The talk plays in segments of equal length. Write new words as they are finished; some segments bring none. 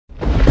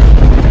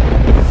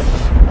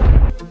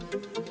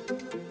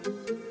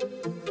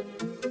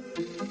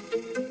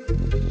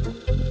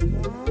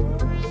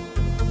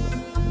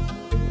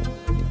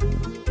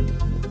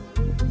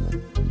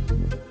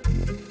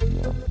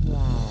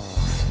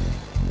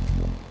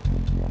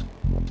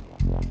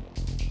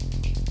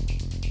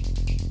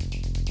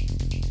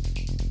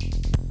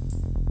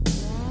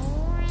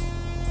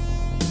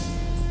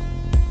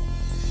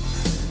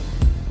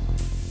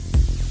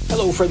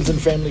Hello friends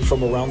and family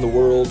from around the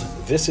world,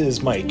 this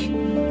is Mike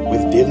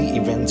with Daily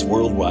Events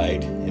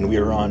Worldwide, and we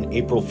are on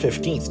April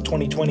 15th,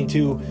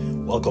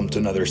 2022. Welcome to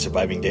another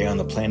surviving day on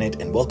the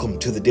planet, and welcome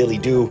to the Daily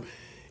Do,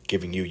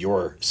 giving you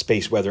your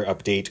space weather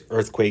update,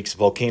 earthquakes,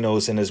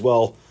 volcanoes, and as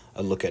well,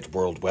 a look at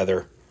world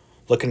weather.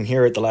 Looking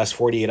here at the last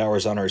 48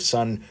 hours on our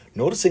sun,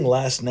 noticing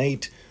last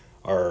night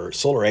our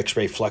solar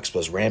X-ray flux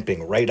was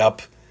ramping right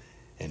up,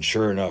 and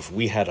sure enough,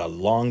 we had a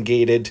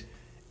elongated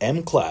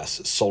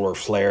M-class solar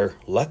flare,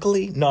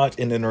 luckily not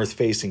in an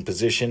Earth-facing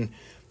position,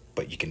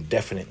 but you can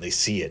definitely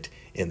see it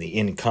in the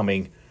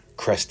incoming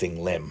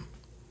cresting limb.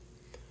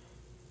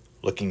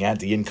 Looking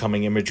at the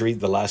incoming imagery,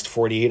 the last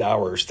 48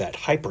 hours, that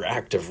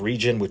hyperactive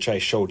region which I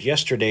showed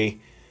yesterday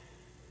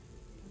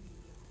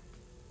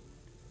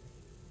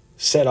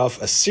set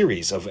off a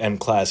series of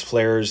M-class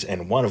flares,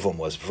 and one of them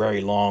was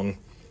very long.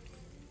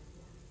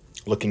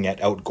 Looking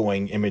at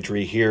outgoing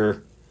imagery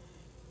here,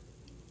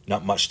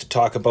 not much to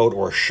talk about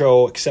or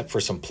show except for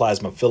some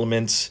plasma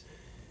filaments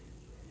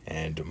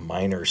and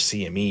minor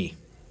CME.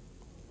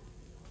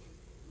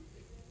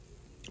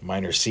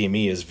 Minor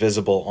CME is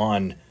visible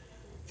on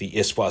the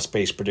ISWA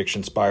space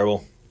prediction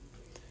spiral.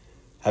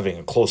 Having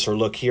a closer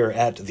look here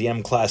at the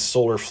M-class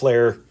solar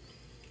flare.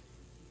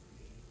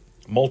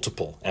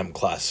 Multiple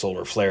M-class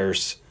solar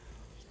flares.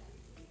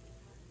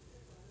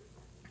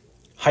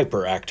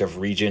 Hyperactive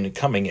region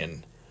coming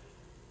in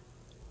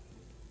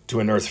to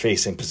an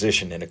Earth-facing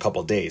position in a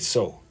couple days,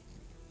 so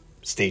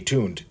stay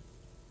tuned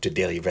to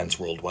Daily Events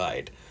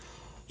Worldwide.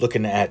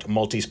 Looking at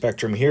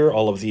multi-spectrum here,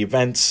 all of the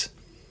events,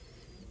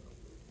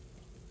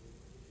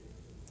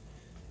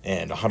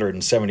 and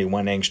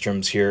 171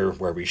 angstroms here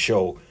where we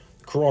show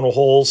coronal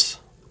holes,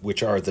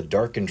 which are the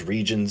darkened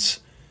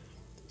regions,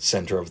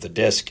 center of the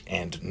disk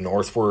and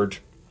northward,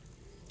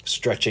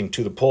 stretching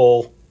to the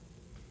pole.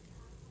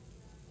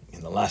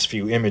 In the last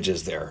few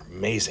images there,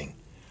 amazing.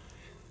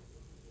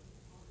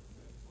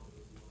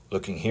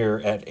 Looking here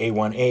at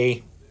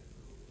A1A,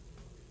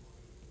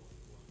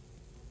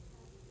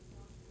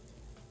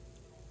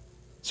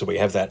 so we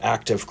have that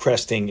active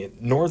cresting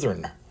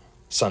northern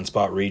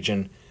sunspot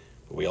region,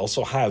 but we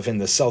also have in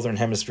the southern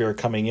hemisphere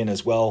coming in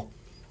as well.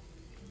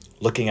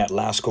 Looking at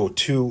LASCO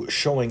 2,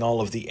 showing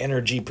all of the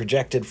energy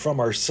projected from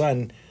our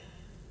sun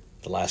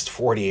the last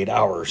 48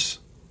 hours,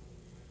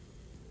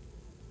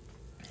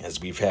 as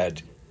we've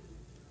had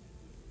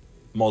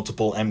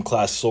multiple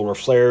M-class solar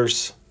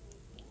flares,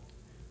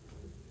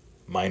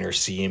 minor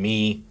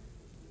CME,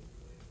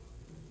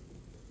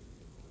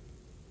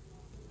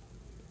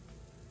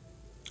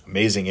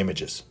 amazing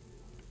images.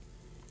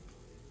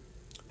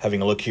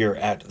 Having a look here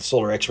at the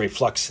solar X-ray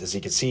flux, as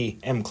you can see,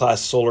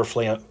 M-class solar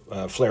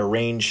flare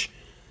range,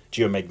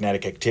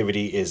 geomagnetic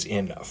activity is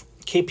in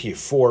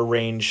KP4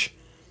 range.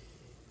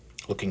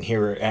 Looking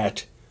here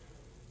at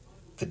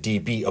the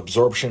dB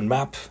absorption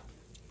map,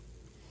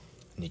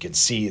 and you can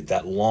see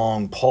that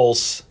long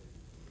pulse.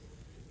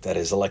 That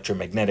is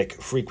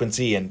electromagnetic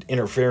frequency and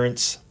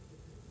interference.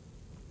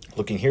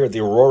 Looking here at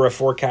the aurora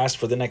forecast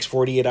for the next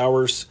 48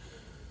 hours.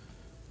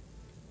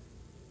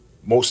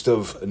 Most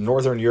of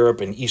Northern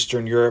Europe and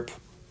Eastern Europe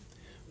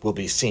will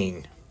be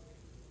seeing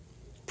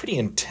pretty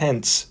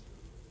intense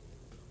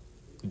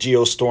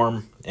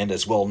geostorm, and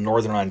as well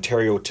Northern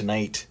Ontario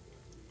tonight.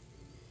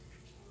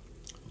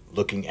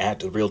 Looking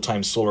at the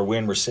real-time solar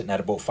wind, we're sitting at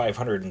about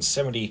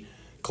 570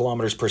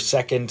 kilometers per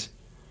second.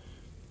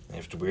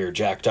 After we're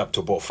jacked up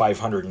to about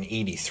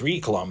 583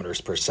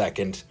 kilometers per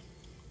second.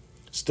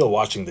 Still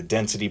watching the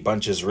density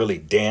bunches really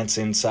dance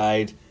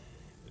inside.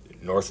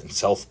 North and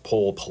South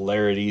Pole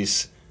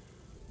polarities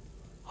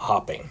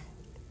hopping.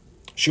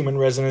 Schumann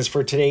resonance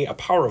for today, a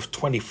power of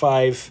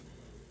 25.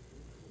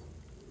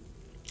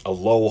 A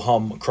low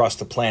hum across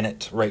the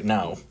planet right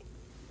now.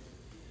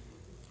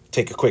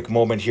 Take a quick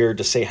moment here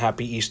to say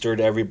Happy Easter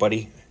to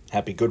everybody.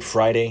 Happy Good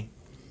Friday.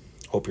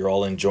 Hope you're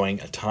all enjoying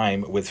a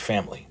time with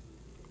family.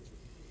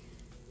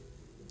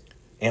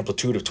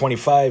 Amplitude of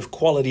 25,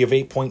 quality of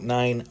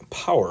 8.9,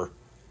 power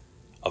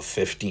of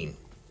 15.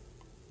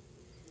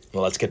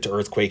 Well, let's get to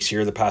earthquakes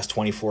here the past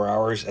 24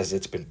 hours, as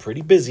it's been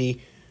pretty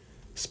busy,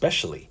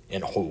 especially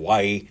in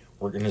Hawaii.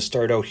 We're going to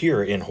start out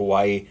here in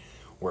Hawaii,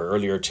 where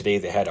earlier today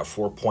they had a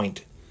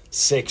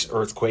 4.6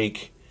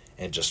 earthquake,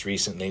 and just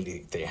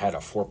recently they had a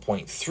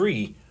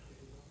 4.3.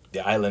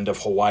 The island of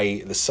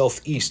Hawaii, the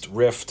southeast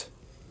rift.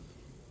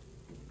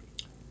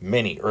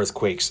 Many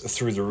earthquakes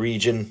through the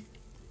region.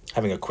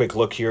 Having a quick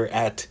look here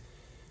at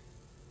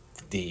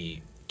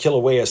the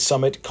Kilauea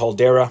Summit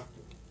caldera.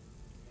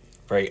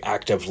 Very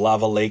active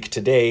lava lake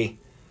today,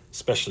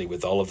 especially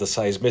with all of the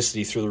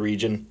seismicity through the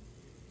region.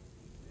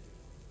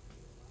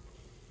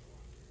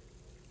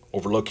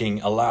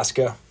 Overlooking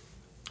Alaska.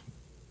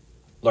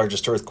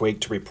 Largest earthquake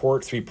to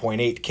report,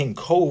 3.8, King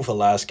Cove,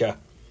 Alaska.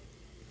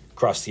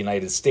 Across the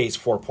United States,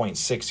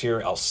 4.6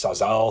 here, El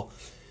Sazal,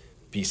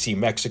 BC,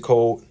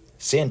 Mexico,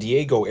 San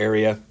Diego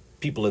area.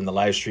 People in the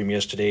live stream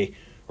yesterday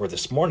or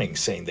this morning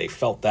saying they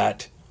felt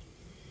that,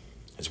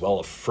 as well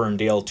as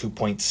Ferndale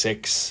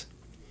 2.6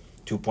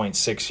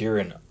 here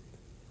in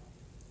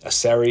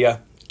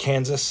Asaria,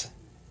 Kansas,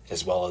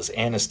 as well as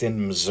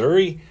Anniston,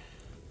 Missouri.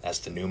 That's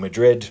the new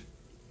Madrid.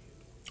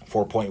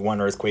 4.1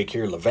 earthquake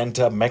here, La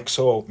Venta,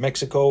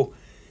 Mexico,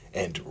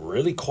 and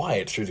really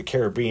quiet through the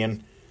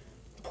Caribbean.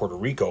 Puerto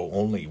Rico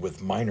only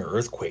with minor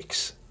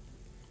earthquakes.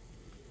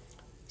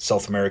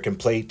 South American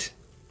plate,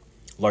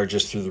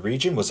 largest through the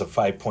region, was a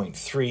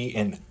 5.3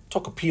 in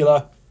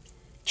Tocopilla,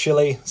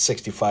 Chile,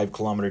 65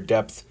 kilometer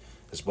depth,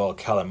 as well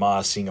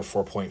Calama seeing a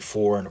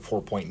 4.4 and a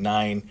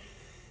 4.9,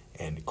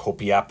 and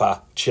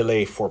Copiapa,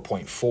 Chile,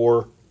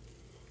 4.4.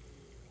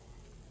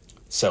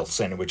 South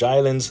Sandwich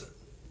Islands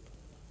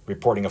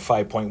reporting a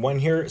 5.1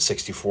 here,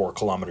 64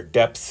 kilometer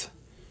depth.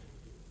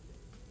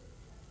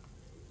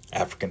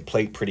 African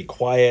plate pretty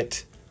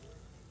quiet.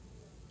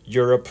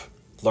 Europe,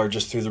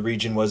 largest through the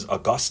region, was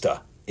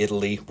Augusta,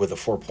 Italy, with a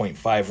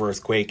 4.5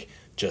 earthquake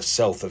just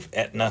south of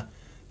Etna.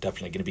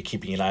 Definitely going to be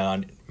keeping an eye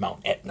on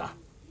Mount Etna.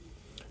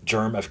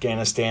 Germ,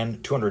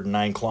 Afghanistan,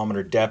 209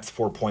 kilometer depth,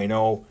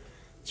 4.0,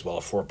 as well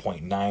as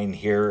 4.9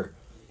 here.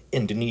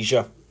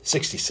 Indonesia,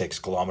 66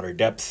 kilometer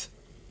depth.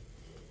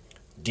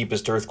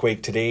 Deepest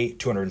earthquake today,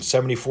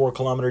 274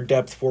 kilometer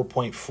depth,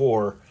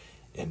 4.4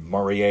 in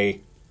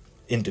Murray,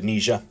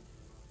 Indonesia,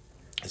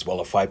 as well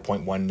as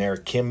 5.1 near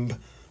Kimbe,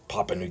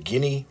 Papua New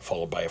Guinea,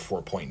 followed by a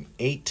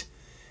 4.8.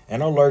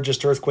 And our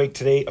largest earthquake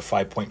today, a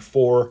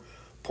 5.4,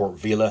 Port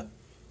Vila,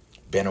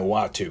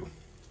 Vanuatu.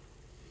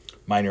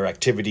 Minor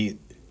activity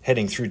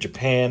heading through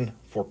Japan,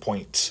 4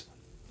 points,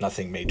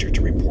 nothing major to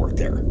report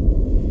there.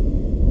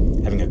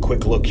 Having a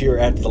quick look here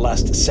at the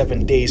last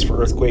 7 days for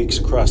earthquakes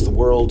across the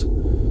world.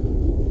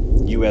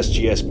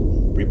 USGS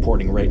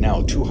reporting right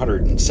now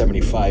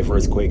 275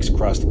 earthquakes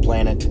across the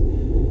planet.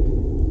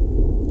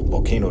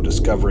 Volcano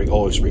Discovery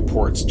always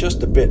reports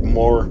just a bit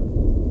more,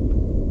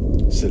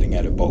 sitting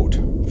at about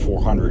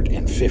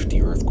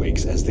 450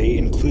 earthquakes, as they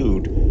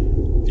include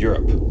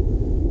Europe.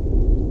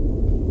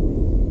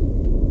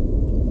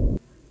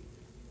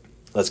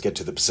 Let's get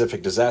to the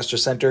Pacific Disaster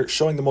Center,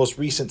 showing the most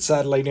recent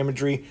satellite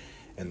imagery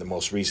and the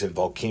most recent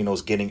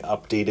volcanoes getting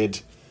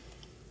updated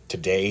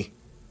today,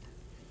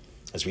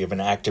 as we have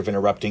an active and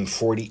erupting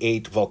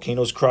 48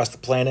 volcanoes across the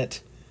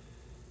planet.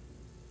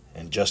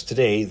 And just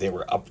today, they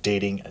were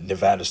updating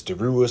Nevadas de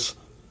Ruiz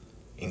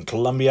in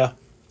Colombia.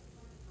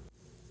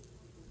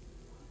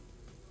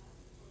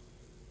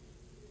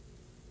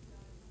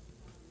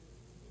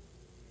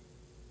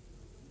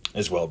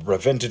 As well,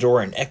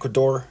 Reventador in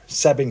Ecuador,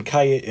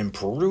 Sabincaya in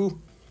Peru,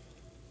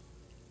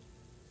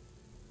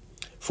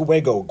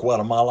 Fuego,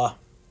 Guatemala,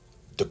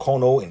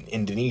 Dakono in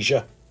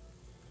Indonesia,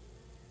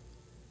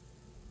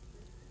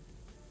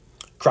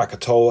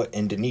 Krakatoa,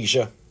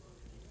 Indonesia,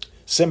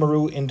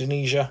 Semeru,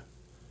 Indonesia,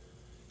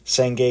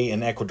 Sangay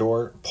in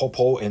Ecuador,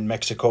 Popo in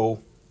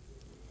Mexico,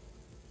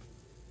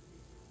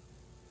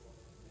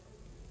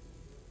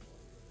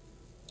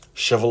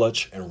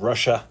 Shiveluch in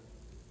Russia,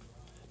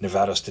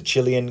 Nevadas de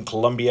Chile in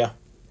Colombia.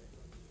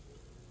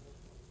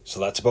 So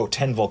that's about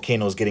 10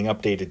 volcanoes getting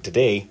updated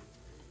today.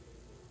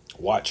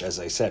 Watch, as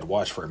I said,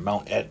 watch for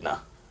Mount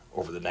Etna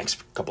over the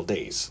next couple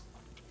days.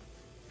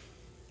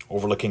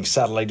 Overlooking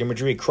satellite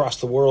imagery across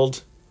the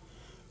world.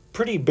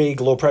 Pretty big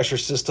low pressure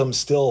system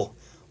still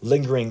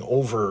lingering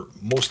over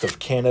most of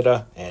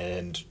Canada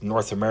and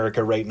North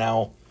America right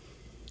now.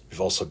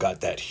 We've also got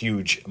that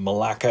huge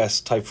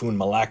Malakas, Typhoon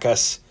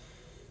Malakas,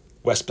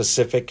 West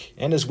Pacific,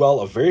 and as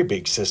well a very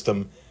big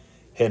system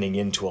heading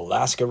into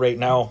Alaska right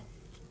now.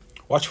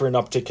 Watch for an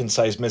uptick in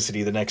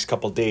seismicity the next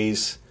couple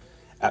days.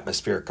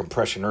 Atmospheric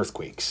compression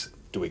earthquakes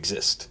do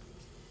exist.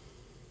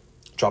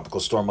 Tropical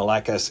storm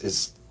Malakas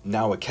is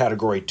now a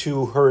Category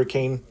 2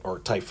 hurricane or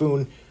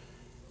typhoon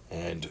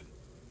and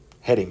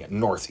heading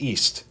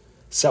northeast,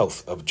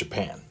 south of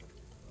Japan.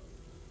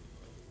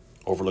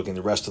 Overlooking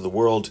the rest of the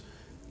world,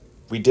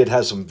 we did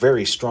have some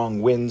very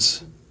strong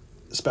winds.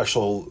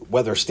 Special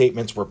weather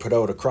statements were put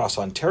out across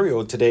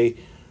Ontario today,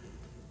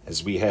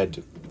 as we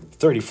had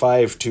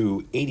 35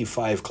 to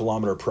 85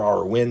 kilometer per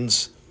hour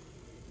winds.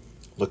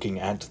 Looking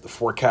at the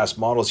forecast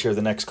models here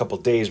the next couple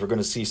of days, we're going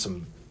to see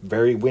some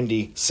very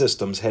windy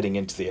systems heading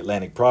into the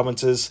Atlantic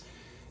provinces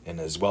and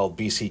as well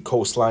BC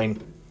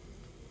coastline.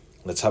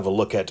 Let's have a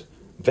look at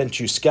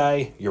Ventu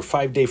Sky, your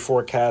 5-day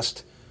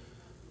forecast.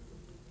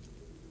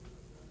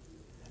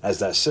 As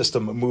that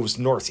system moves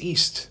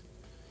northeast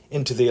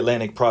into the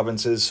Atlantic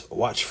provinces,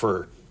 watch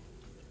for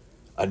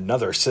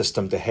another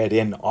system to head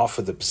in off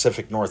of the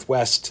Pacific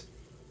Northwest.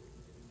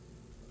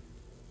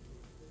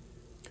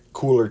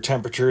 Cooler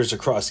temperatures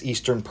across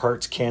eastern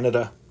parts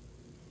Canada.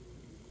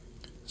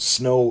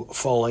 Snow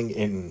falling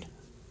in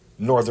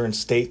northern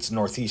states,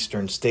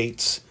 northeastern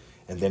states,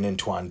 and then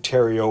into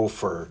Ontario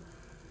for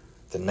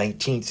the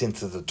 19th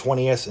into the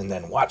 20th, and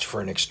then watch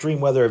for an extreme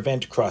weather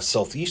event across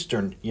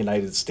southeastern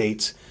United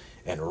States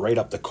and right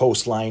up the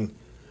coastline.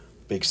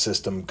 Big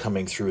system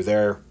coming through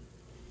there.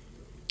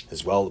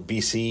 As well,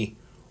 BC,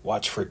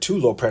 watch for 2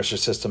 low pressure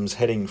systems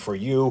heading for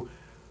you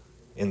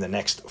in the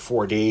next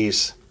 4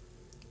 days.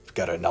 We've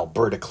got an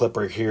Alberta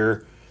clipper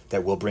here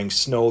that will bring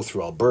snow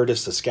through Alberta,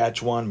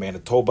 Saskatchewan,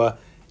 Manitoba,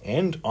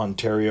 and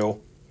Ontario.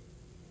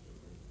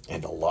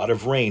 And a lot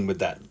of rain with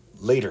that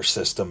later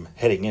system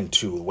heading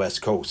into the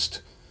West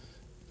Coast,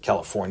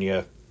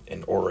 California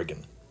and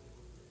Oregon.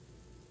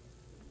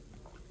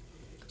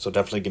 So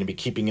definitely going to be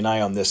keeping an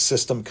eye on this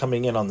system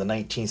coming in on the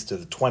 19th to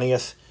the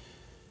 20th.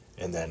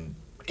 And then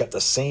got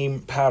the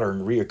same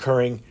pattern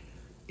reoccurring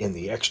in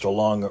the extra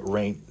long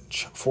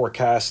range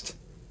forecast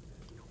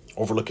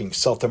overlooking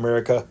South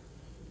America.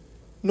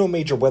 No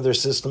major weather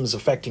systems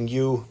affecting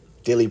you.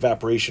 Daily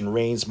evaporation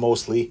rains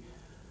mostly.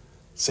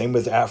 Same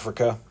with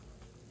Africa.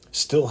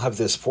 Still have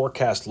this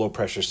forecast low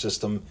pressure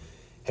system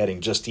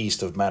heading just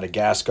east of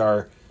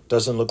Madagascar.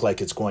 Doesn't look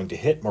like it's going to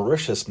hit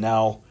Mauritius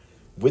now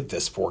with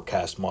this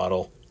forecast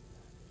model.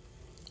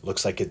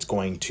 Looks like it's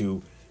going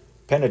to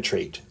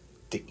penetrate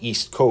the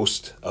east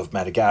coast of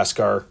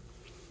Madagascar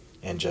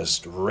and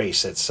just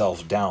race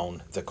itself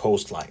down the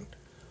coastline.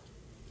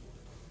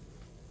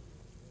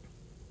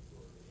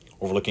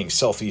 Overlooking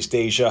Southeast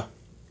Asia.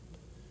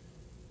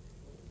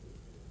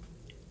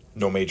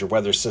 No major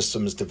weather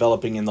systems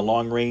developing in the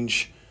long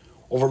range.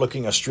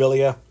 Overlooking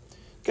Australia.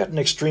 Got an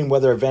extreme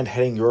weather event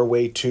heading your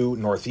way to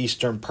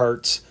northeastern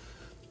parts,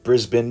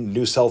 Brisbane,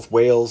 New South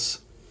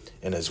Wales,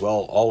 and as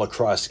well all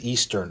across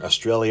eastern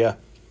Australia.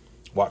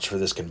 Watch for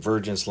this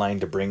convergence line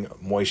to bring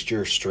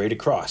moisture straight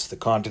across the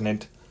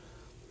continent.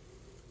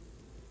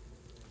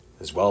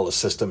 As well, a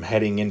system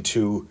heading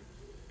into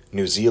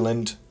New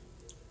Zealand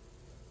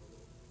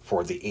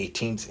for the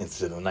 18th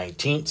into the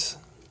 19th.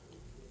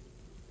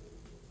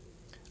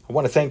 I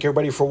want to thank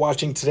everybody for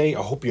watching today.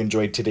 I hope you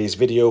enjoyed today's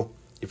video.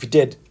 If you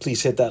did,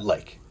 please hit that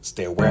like.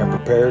 Stay aware and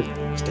prepared.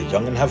 Stay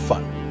young and have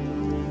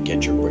fun.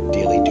 Get your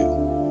daily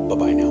due.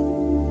 Bye-bye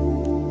now.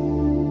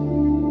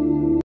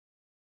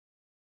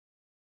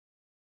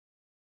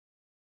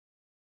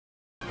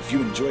 If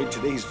you enjoyed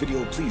today's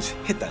video, please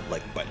hit that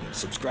like button,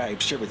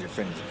 subscribe, share with your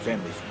friends and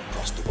family from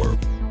across the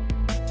world.